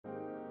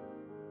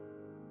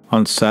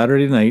On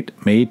Saturday night,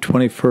 May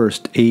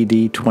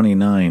 21st, AD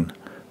 29,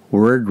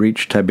 word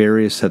reached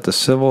Tiberias that the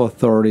civil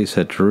authorities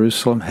at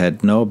Jerusalem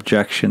had no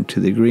objection to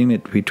the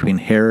agreement between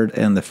Herod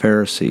and the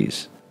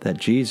Pharisees, that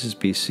Jesus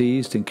be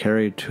seized and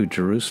carried to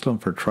Jerusalem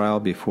for trial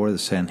before the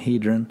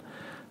Sanhedrin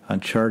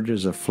on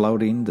charges of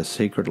flouting the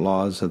sacred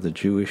laws of the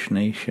Jewish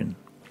nation.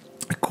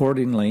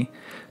 Accordingly,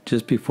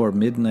 just before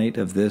midnight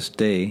of this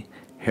day,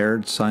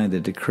 Herod signed a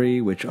decree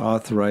which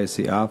authorized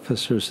the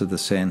officers of the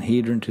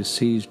Sanhedrin to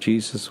seize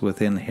Jesus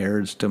within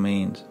Herod's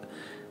domains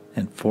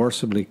and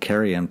forcibly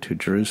carry him to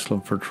Jerusalem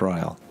for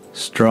trial.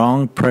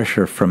 Strong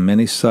pressure from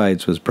many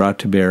sides was brought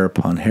to bear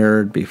upon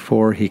Herod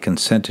before he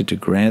consented to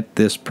grant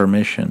this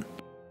permission,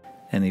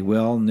 and he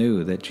well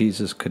knew that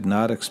Jesus could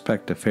not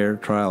expect a fair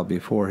trial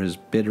before his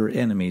bitter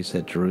enemies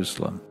at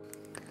Jerusalem.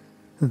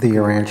 The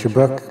URANTIA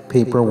book,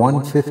 paper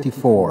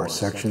 154,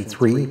 section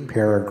 3,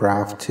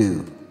 paragraph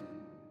 2.